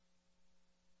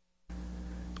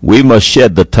We must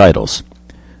shed the titles.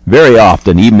 Very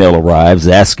often email arrives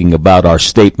asking about our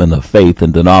statement of faith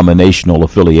and denominational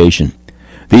affiliation.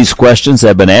 These questions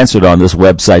have been answered on this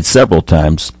website several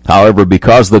times. However,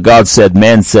 because the God Said,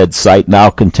 Man Said site now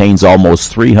contains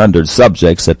almost 300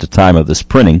 subjects at the time of this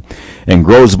printing and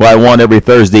grows by one every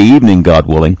Thursday evening, God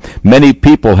willing, many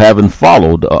people haven't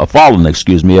fallen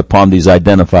upon these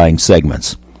identifying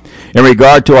segments. In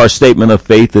regard to our statement of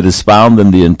faith, it is found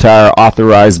in the entire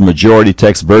authorized majority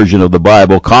text version of the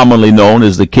Bible, commonly known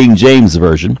as the King James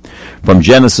Version, from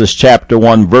Genesis chapter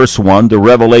 1 verse 1 to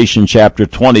Revelation chapter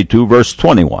 22 verse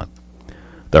 21.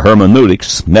 The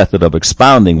hermeneutics method of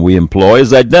expounding we employ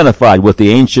is identified with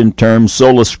the ancient term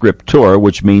sola scriptura,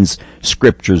 which means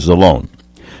scriptures alone.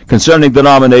 Concerning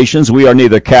denominations, we are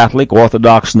neither Catholic,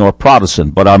 Orthodox, nor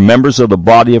Protestant, but are members of the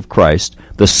body of Christ,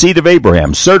 the seed of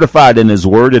Abraham, certified in his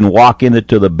word, and walk in it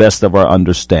to the best of our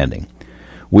understanding.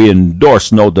 We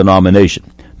endorse no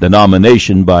denomination.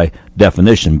 Denomination, by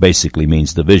definition, basically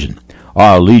means division.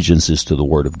 Our allegiance is to the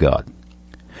word of God.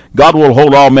 God will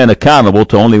hold all men accountable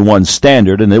to only one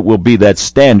standard, and it will be that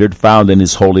standard found in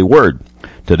his holy word.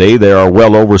 Today there are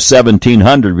well over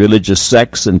 1,700 religious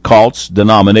sects and cults,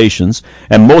 denominations,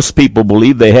 and most people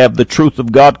believe they have the truth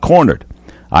of God cornered.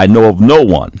 I know of no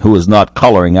one who is not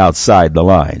coloring outside the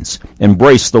lines.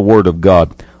 Embrace the Word of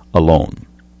God alone.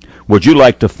 Would you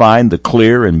like to find the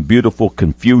clear and beautiful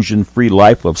confusion-free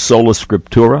life of Sola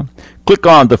Scriptura? Click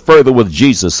on to Further with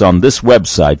Jesus on this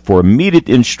website for immediate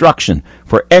instruction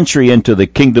for entry into the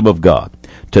kingdom of God.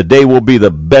 Today will be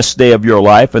the best day of your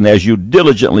life, and as you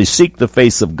diligently seek the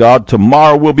face of God,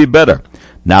 tomorrow will be better.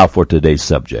 Now for today's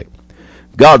subject.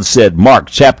 God said, Mark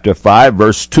chapter 5,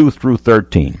 verse 2 through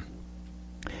 13.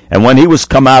 And when he was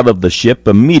come out of the ship,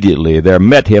 immediately there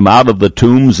met him out of the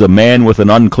tombs a man with an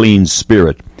unclean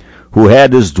spirit, who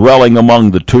had his dwelling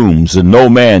among the tombs, and no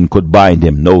man could bind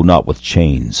him, no, not with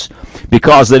chains,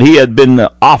 because that he had been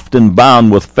often bound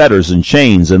with fetters and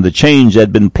chains, and the chains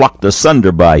had been plucked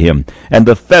asunder by him, and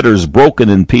the fetters broken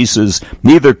in pieces,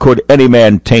 neither could any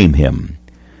man tame him.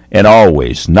 And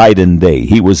always, night and day,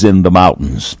 he was in the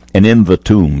mountains, and in the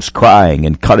tombs, crying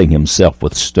and cutting himself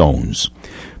with stones.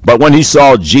 But when he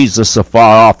saw Jesus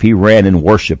afar off, he ran and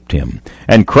worshipped him,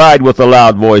 and cried with a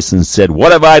loud voice, and said,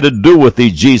 What have I to do with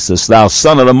thee, Jesus, thou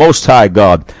Son of the Most High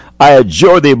God? I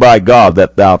adjure thee by God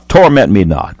that thou torment me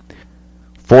not.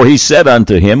 For he said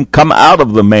unto him, Come out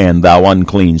of the man, thou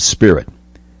unclean spirit.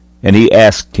 And he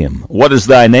asked him, What is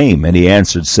thy name? And he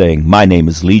answered, saying, My name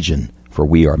is Legion, for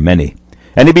we are many.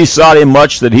 And he besought him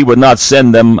much that he would not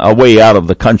send them away out of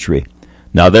the country.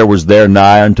 Now there was there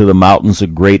nigh unto the mountains a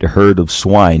great herd of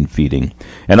swine feeding.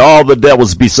 And all the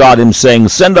devils besought him, saying,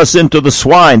 Send us into the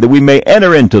swine, that we may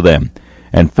enter into them.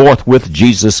 And forthwith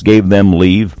Jesus gave them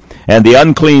leave. And the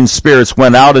unclean spirits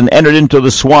went out and entered into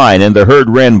the swine, and the herd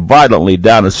ran violently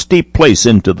down a steep place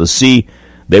into the sea.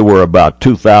 They were about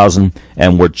 2,000,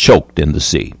 and were choked in the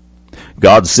sea.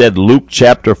 God said, Luke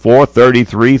chapter 4,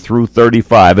 33 through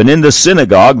 35, And in the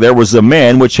synagogue there was a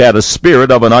man which had a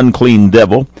spirit of an unclean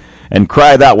devil, and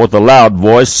cried out with a loud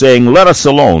voice, saying, Let us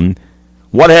alone.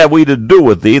 What have we to do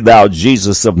with thee, thou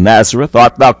Jesus of Nazareth?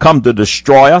 Art thou come to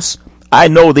destroy us? I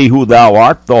know thee who thou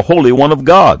art, the Holy One of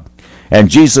God. And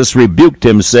Jesus rebuked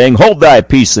him, saying, Hold thy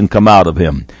peace, and come out of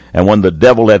him. And when the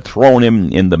devil had thrown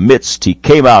him in the midst, he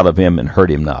came out of him, and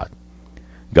hurt him not.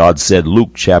 God said,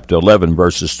 Luke chapter 11,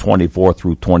 verses 24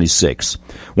 through 26,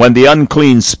 When the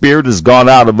unclean spirit is gone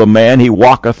out of a man, he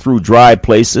walketh through dry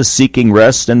places, seeking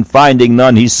rest, and finding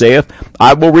none, he saith,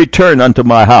 I will return unto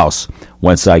my house,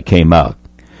 whence I came out.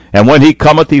 And when he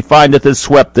cometh, he findeth it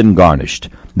swept and garnished.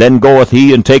 Then goeth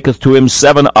he, and taketh to him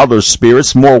 7 other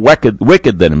spirits, more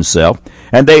wicked than himself,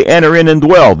 and they enter in and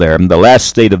dwell there, and the last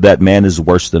state of that man is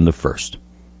worse than the first.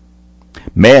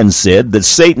 Man said that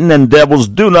Satan and devils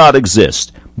do not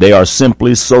exist. They are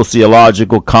simply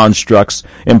sociological constructs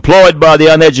employed by the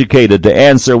uneducated to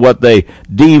answer what they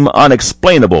deem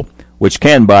unexplainable, which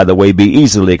can, by the way, be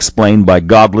easily explained by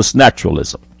godless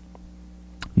naturalism.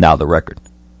 Now the record.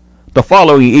 The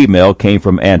following email came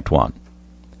from Antoine.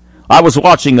 I was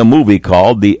watching a movie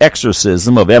called The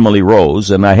Exorcism of Emily Rose,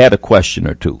 and I had a question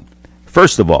or two.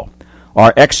 First of all,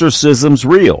 are exorcisms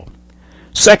real?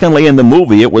 Secondly, in the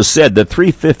movie it was said that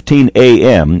 3:15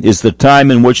 a.m. is the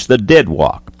time in which the dead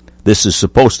walk. This is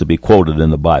supposed to be quoted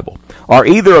in the Bible. Are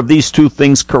either of these two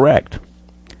things correct?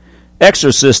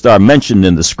 Exorcists are mentioned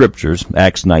in the Scriptures,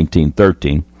 Acts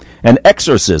 19:13, and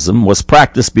exorcism was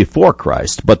practiced before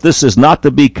Christ, but this is not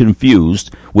to be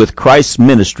confused with Christ's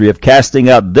ministry of casting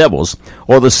out devils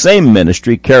or the same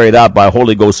ministry carried out by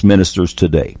Holy Ghost ministers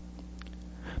today.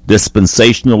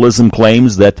 Dispensationalism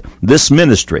claims that this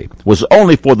ministry was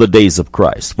only for the days of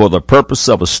Christ, for the purpose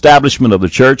of establishment of the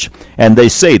church, and they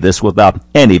say this without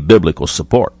any biblical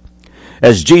support.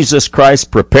 As Jesus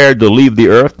Christ prepared to leave the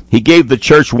earth, he gave the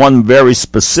church one very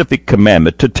specific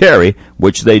commandment to tarry,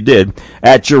 which they did,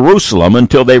 at Jerusalem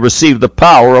until they received the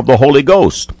power of the Holy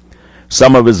Ghost.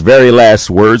 Some of his very last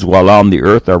words while on the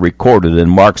earth are recorded in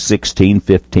Mark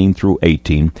 16:15 through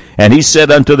 18. And he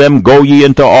said unto them, Go ye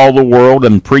into all the world,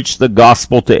 and preach the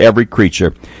gospel to every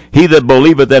creature. He that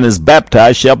believeth and is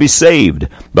baptized shall be saved,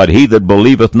 but he that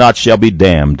believeth not shall be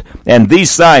damned. And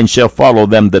these signs shall follow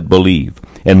them that believe.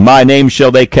 In my name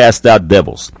shall they cast out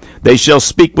devils. They shall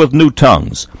speak with new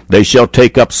tongues. They shall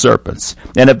take up serpents.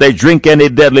 And if they drink any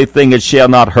deadly thing, it shall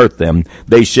not hurt them.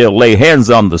 They shall lay hands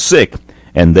on the sick,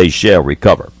 and they shall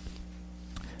recover.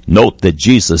 Note that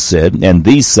Jesus said, And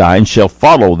these signs shall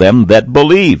follow them that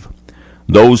believe.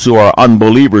 Those who are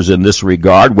unbelievers in this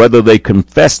regard, whether they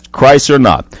confessed Christ or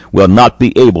not, will not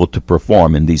be able to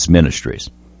perform in these ministries.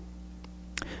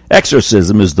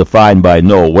 Exorcism is defined by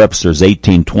Noah Webster's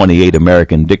 1828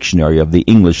 American Dictionary of the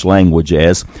English Language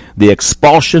as the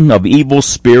expulsion of evil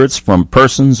spirits from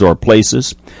persons or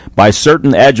places by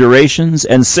certain adjurations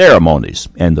and ceremonies.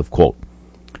 End of quote.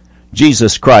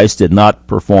 Jesus Christ did not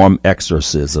perform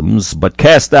exorcisms, but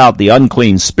cast out the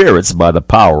unclean spirits by the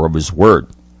power of his word.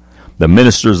 The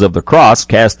ministers of the cross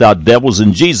cast out devils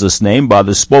in Jesus' name by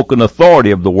the spoken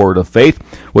authority of the word of faith,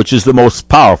 which is the most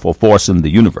powerful force in the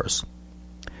universe.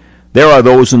 There are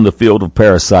those in the field of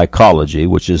parapsychology,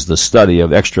 which is the study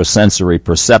of extrasensory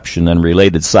perception and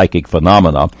related psychic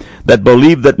phenomena, that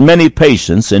believe that many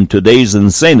patients in today's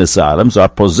insane asylums are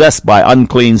possessed by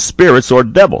unclean spirits or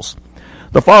devils.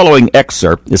 The following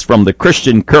excerpt is from the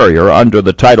Christian Courier under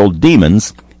the title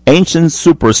Demons, Ancient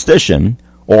Superstition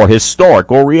or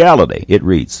Historical Reality. It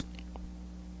reads,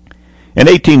 In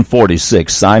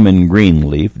 1846, Simon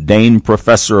Greenleaf, Dane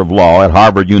Professor of Law at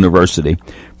Harvard University,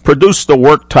 produced a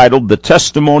work titled The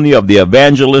Testimony of the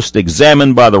Evangelist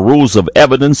Examined by the Rules of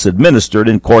Evidence Administered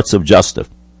in Courts of Justice.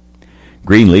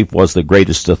 Greenleaf was the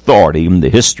greatest authority in the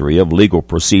history of legal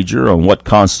procedure on what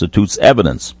constitutes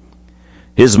evidence.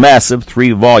 His massive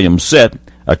 3-volume set,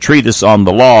 A Treatise on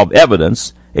the Law of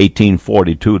Evidence,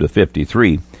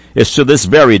 1842-53, is to this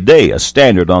very day a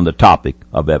standard on the topic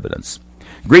of evidence.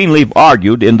 Greenleaf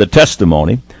argued in the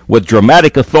testimony with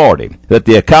dramatic authority that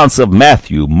the accounts of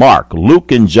Matthew, Mark,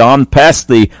 Luke, and John pass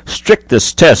the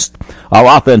strictest test of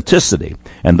authenticity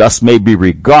and thus may be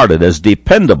regarded as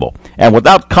dependable, and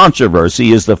without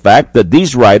controversy is the fact that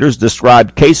these writers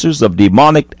described cases of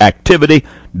demonic activity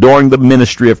during the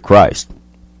ministry of Christ.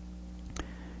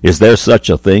 Is there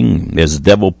such a thing as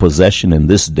devil possession in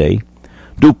this day?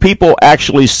 Do people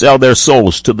actually sell their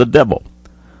souls to the devil?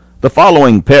 The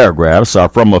following paragraphs are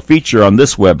from a feature on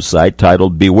this website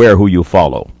titled Beware Who You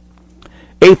Follow.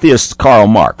 Atheist Karl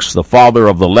Marx, the father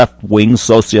of the left-wing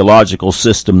sociological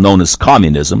system known as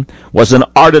communism, was an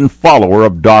ardent follower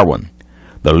of Darwin.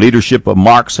 The leadership of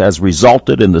Marx has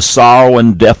resulted in the sorrow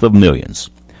and death of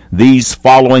millions. These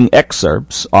following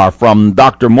excerpts are from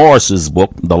Dr. Morris's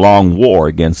book, The Long War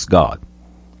Against God.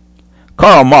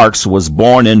 Karl Marx was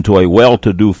born into a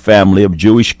well-to-do family of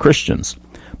Jewish Christians.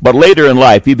 But later in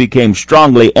life, he became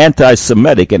strongly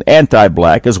anti-Semitic and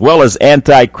anti-black, as well as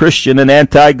anti-Christian and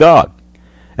anti-God.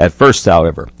 At first,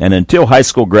 however, and until high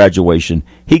school graduation,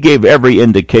 he gave every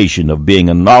indication of being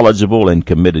a knowledgeable and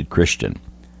committed Christian.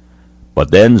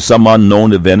 But then some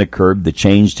unknown event occurred that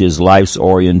changed his life's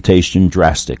orientation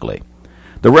drastically.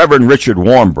 The Reverend Richard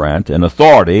Wurmbrand, an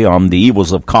authority on the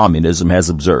evils of communism, has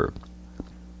observed,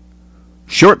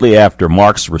 Shortly after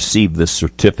Marx received this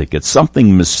certificate,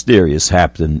 something mysterious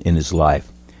happened in his life.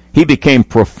 He became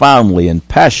profoundly and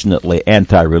passionately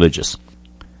anti-religious.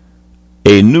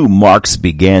 A new Marx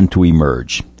began to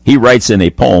emerge. He writes in a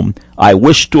poem, I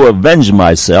wish to avenge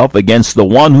myself against the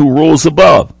one who rules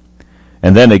above.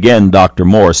 And then again, Dr.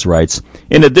 Morris writes,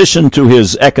 in addition to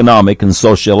his economic and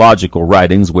sociological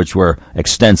writings, which were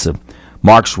extensive,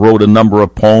 Marx wrote a number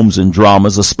of poems and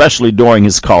dramas, especially during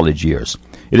his college years.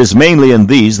 It is mainly in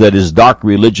these that his dark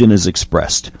religion is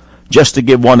expressed. Just to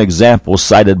give one example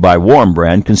cited by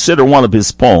Wurmbrand, consider one of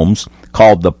his poems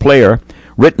called The Player,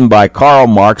 written by Karl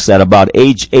Marx at about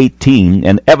age 18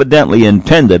 and evidently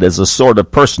intended as a sort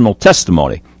of personal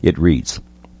testimony. It reads,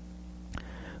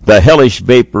 The hellish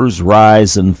vapors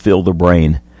rise and fill the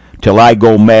brain, till I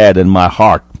go mad and my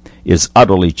heart is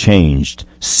utterly changed.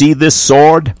 See this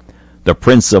sword? The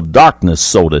Prince of Darkness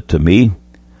sold it to me.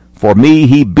 For me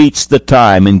he beats the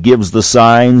time and gives the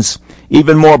signs.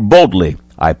 Even more boldly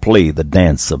I play the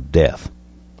dance of death.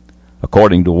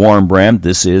 According to Warmbrand,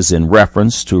 this is in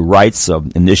reference to rites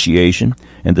of initiation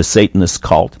in the Satanist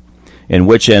cult, in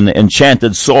which an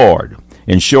enchanted sword,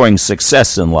 ensuring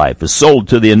success in life, is sold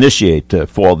to the initiate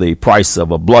for the price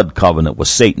of a blood covenant with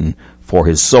Satan for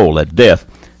his soul at death.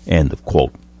 End of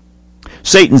quote.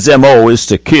 Satan's M.O. is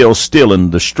to kill, steal,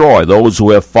 and destroy. Those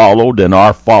who have followed and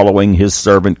are following his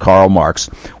servant Karl Marx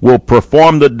will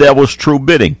perform the devil's true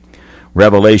bidding.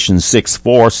 Revelation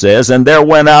 6:4 says, "And there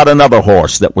went out another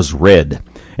horse that was red,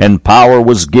 and power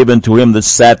was given to him that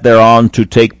sat thereon to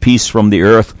take peace from the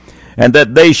earth, and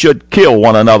that they should kill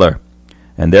one another.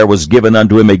 And there was given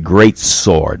unto him a great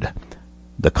sword."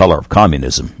 The color of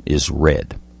communism is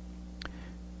red.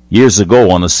 Years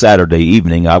ago on a Saturday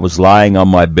evening, I was lying on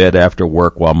my bed after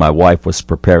work while my wife was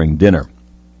preparing dinner.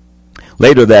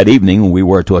 Later that evening, we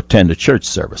were to attend a church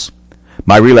service.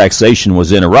 My relaxation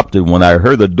was interrupted when I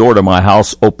heard the door to my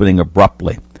house opening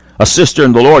abruptly. A sister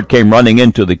in the Lord came running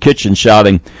into the kitchen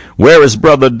shouting, "Where is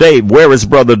Brother Dave? Where is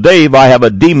Brother Dave? I have a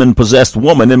demon-possessed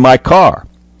woman in my car."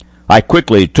 I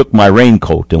quickly took my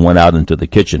raincoat and went out into the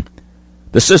kitchen.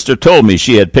 The sister told me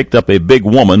she had picked up a big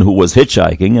woman who was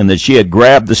hitchhiking and that she had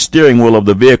grabbed the steering wheel of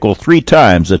the vehicle 3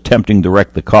 times attempting to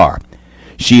wreck the car.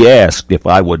 She asked if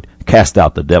I would cast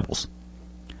out the devils.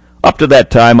 Up to that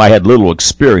time I had little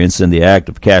experience in the act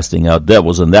of casting out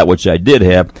devils, and that which I did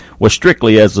have was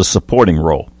strictly as a supporting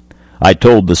role. I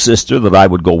told the sister that I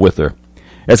would go with her.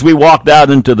 As we walked out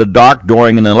into the dark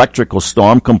during an electrical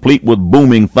storm, complete with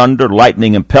booming thunder,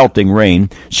 lightning, and pelting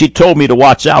rain, she told me to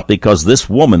watch out because this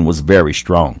woman was very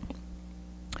strong.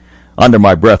 Under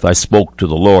my breath, I spoke to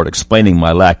the Lord, explaining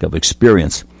my lack of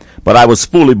experience, but I was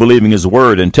fully believing his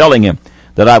word and telling him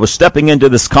that I was stepping into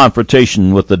this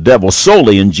confrontation with the devil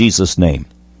solely in Jesus' name.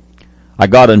 I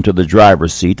got into the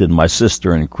driver's seat, and my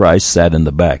sister in Christ sat in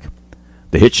the back.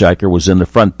 The hitchhiker was in the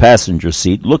front passenger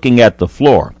seat, looking at the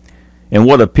floor in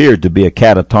what appeared to be a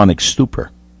catatonic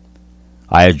stupor.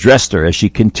 I addressed her as she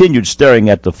continued staring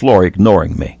at the floor,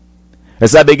 ignoring me.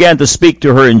 As I began to speak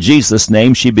to her in Jesus'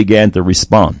 name, she began to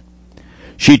respond.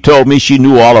 She told me she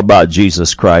knew all about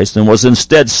Jesus Christ and was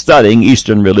instead studying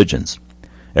Eastern religions.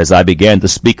 As I began to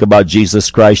speak about Jesus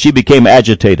Christ, she became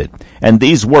agitated, and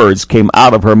these words came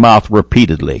out of her mouth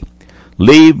repeatedly.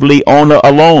 "Leave Leona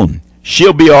alone.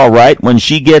 She'll be all right when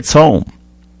she gets home."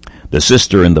 The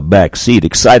sister in the back seat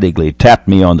excitedly tapped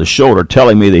me on the shoulder,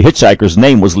 telling me the hitchhiker's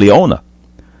name was Leona.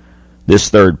 This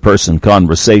third-person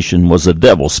conversation was the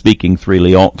devil speaking through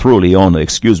Leona,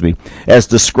 as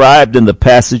described in the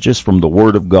passages from the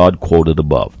Word of God quoted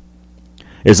above.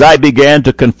 As I began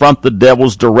to confront the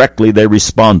devils directly, they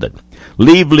responded,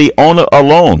 "Leave Leona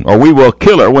alone, or we will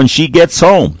kill her when she gets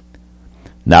home."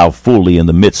 Now fully in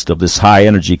the midst of this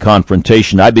high-energy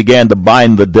confrontation, I began to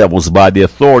bind the devils by the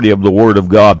authority of the Word of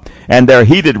God, and their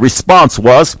heated response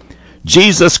was,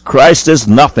 "Jesus Christ is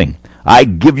nothing. I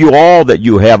give you all that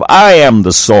you have. I am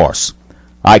the source."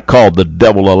 I called the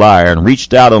devil a liar and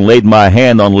reached out and laid my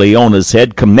hand on Leona's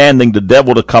head, commanding the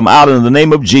devil to come out in the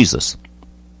name of Jesus.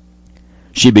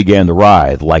 She began to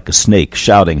writhe like a snake,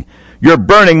 shouting, "You're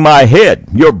burning my head!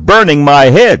 You're burning my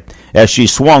head!" as she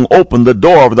swung open the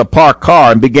door of the parked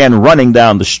car and began running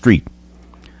down the street.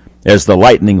 As the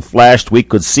lightning flashed, we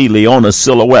could see Leona's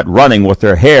silhouette running with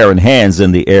her hair and hands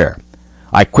in the air.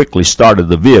 I quickly started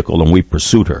the vehicle and we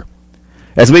pursued her.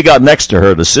 As we got next to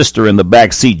her, the sister in the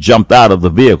back seat jumped out of the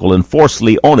vehicle and forced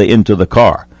Leona into the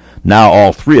car. Now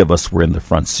all 3 of us were in the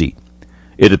front seat.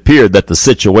 It appeared that the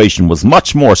situation was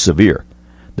much more severe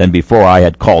than before I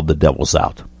had called the devils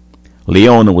out.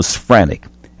 Leona was frantic,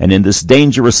 and in this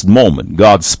dangerous moment,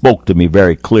 God spoke to me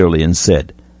very clearly and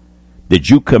said, "Did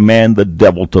you command the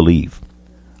devil to leave?"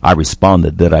 I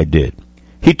responded that I did.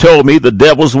 He told me the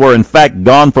devils were in fact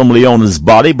gone from Leona's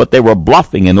body, but they were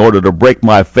bluffing in order to break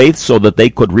my faith so that they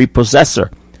could repossess her.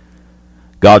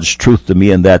 God's truth to me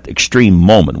in that extreme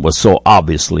moment was so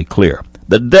obviously clear.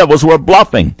 The devils were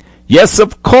bluffing. Yes,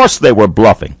 of course they were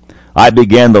bluffing. I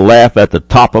began to laugh at the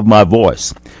top of my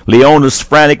voice. Leona's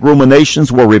frantic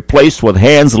ruminations were replaced with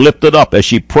hands lifted up as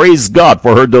she praised God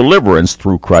for her deliverance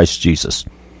through Christ Jesus.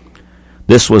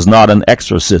 This was not an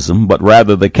exorcism, but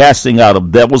rather the casting out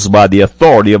of devils by the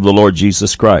authority of the Lord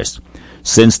Jesus Christ.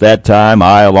 Since that time,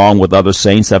 I, along with other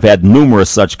saints, have had numerous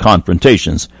such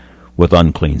confrontations with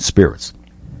unclean spirits.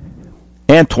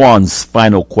 Antoine's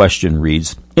final question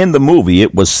reads, "In the movie,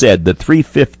 it was said that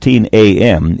 3:15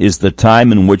 a.m. is the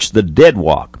time in which the dead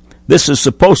walk. This is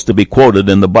supposed to be quoted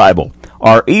in the Bible.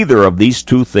 Are either of these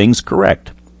 2 things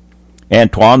correct?"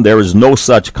 Antoine, there is no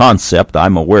such concept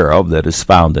I'm aware of that is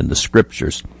found in the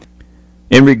Scriptures.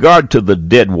 In regard to the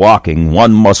dead walking,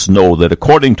 one must know that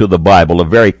according to the Bible, a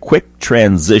very quick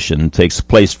transition takes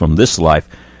place from this life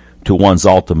to one's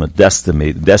ultimate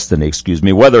destiny,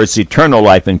 whether it's eternal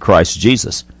life in Christ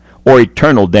Jesus or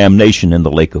eternal damnation in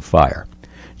the lake of fire.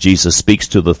 Jesus speaks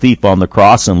to the thief on the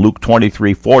cross in Luke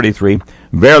 23:43,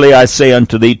 "Verily I say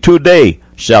unto thee, today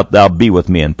shalt thou be with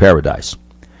me in paradise."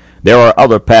 There are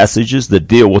other passages that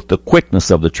deal with the quickness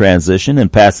of the transition in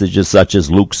passages such as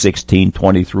Luke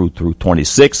 16:20 through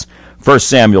 26, 1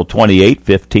 Samuel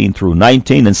 28:15 through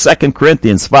 19, and 2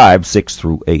 Corinthians 5:6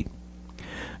 through 8.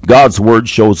 God's Word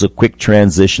shows a quick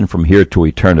transition from here to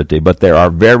eternity, but there are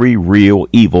very real,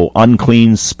 evil,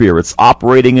 unclean spirits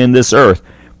operating in this earth,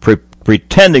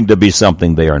 pretending to be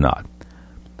something they are not.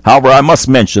 However, I must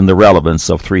mention the relevance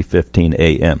of 3:15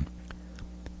 a.m.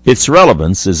 Its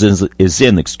relevance is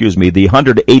in the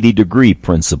 180-degree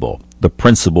principle, the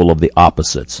principle of the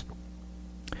opposites.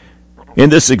 In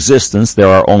this existence, there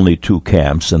are only two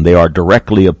camps, and they are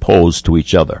directly opposed to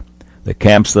each other. The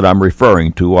camps that I'm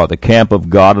referring to are the camp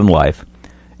of God and life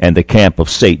and the camp of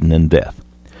Satan and death.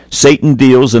 Satan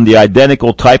deals in the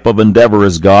identical type of endeavor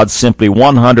as God, simply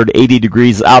 180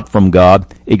 degrees out from God,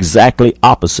 exactly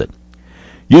opposite.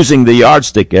 Using the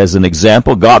yardstick as an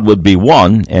example, God would be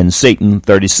 1 and Satan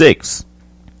 36.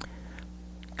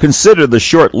 Consider the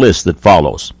short list that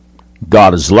follows.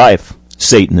 God is life,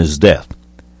 Satan is death.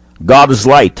 God is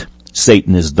light,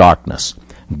 Satan is darkness.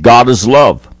 God is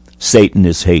love, Satan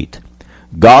is hate.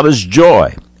 God is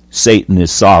joy, Satan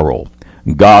is sorrow.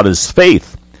 God is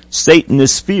faith, Satan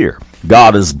is fear.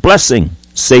 God is blessing,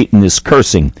 Satan is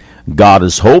cursing. God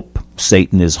is hope,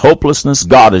 Satan is hopelessness.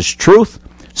 God is truth,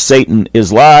 Satan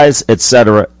is lies,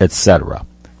 etc., etc.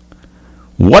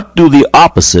 What do the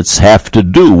opposites have to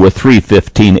do with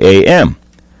 3:15 a.m.?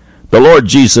 The Lord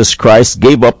Jesus Christ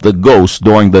gave up the ghost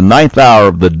during the 9th hour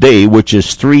of the day, which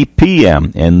is 3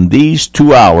 p.m., and these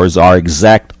 2 hours are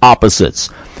exact opposites.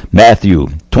 Matthew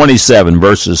 27,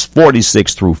 verses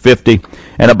 46 through 50,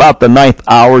 "And about the 9th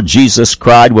hour Jesus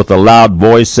cried with a loud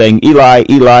voice, saying, Eli,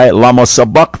 Eli, lama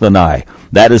sabachthani?"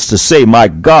 That is to say, my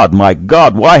God,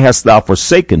 why hast thou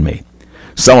forsaken me?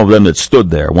 Some of them that stood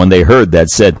there, when they heard that,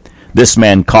 said, This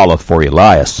man calleth for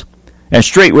Elias. And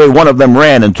straightway one of them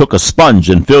ran and took a sponge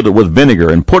and filled it with vinegar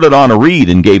and put it on a reed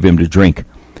and gave him to drink.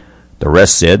 The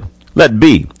rest said, Let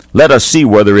be, let us see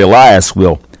whether Elias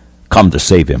will come to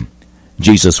save him.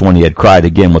 Jesus, when he had cried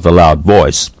again with a loud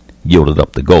voice, yielded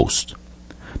up the ghost.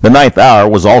 The 9th hour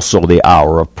was also the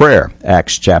hour of prayer.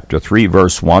 Acts chapter 3,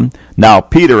 verse 1. Now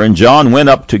Peter and John went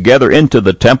up together into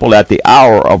the temple at the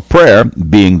hour of prayer,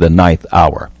 being the 9th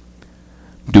hour.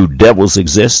 Do devils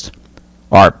exist?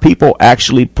 Are people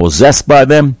actually possessed by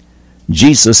them?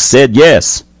 Jesus said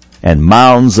yes, and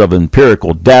mounds of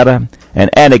empirical data and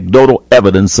anecdotal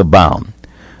evidence abound.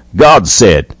 God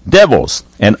said devils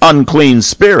and unclean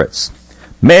spirits.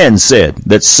 Man said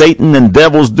that Satan and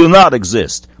devils do not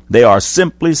exist. They are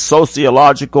simply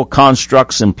sociological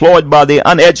constructs employed by the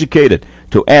uneducated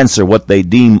to answer what they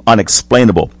deem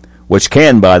unexplainable, which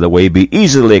can, by the way, be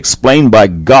easily explained by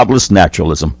godless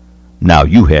naturalism. Now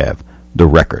you have the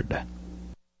record.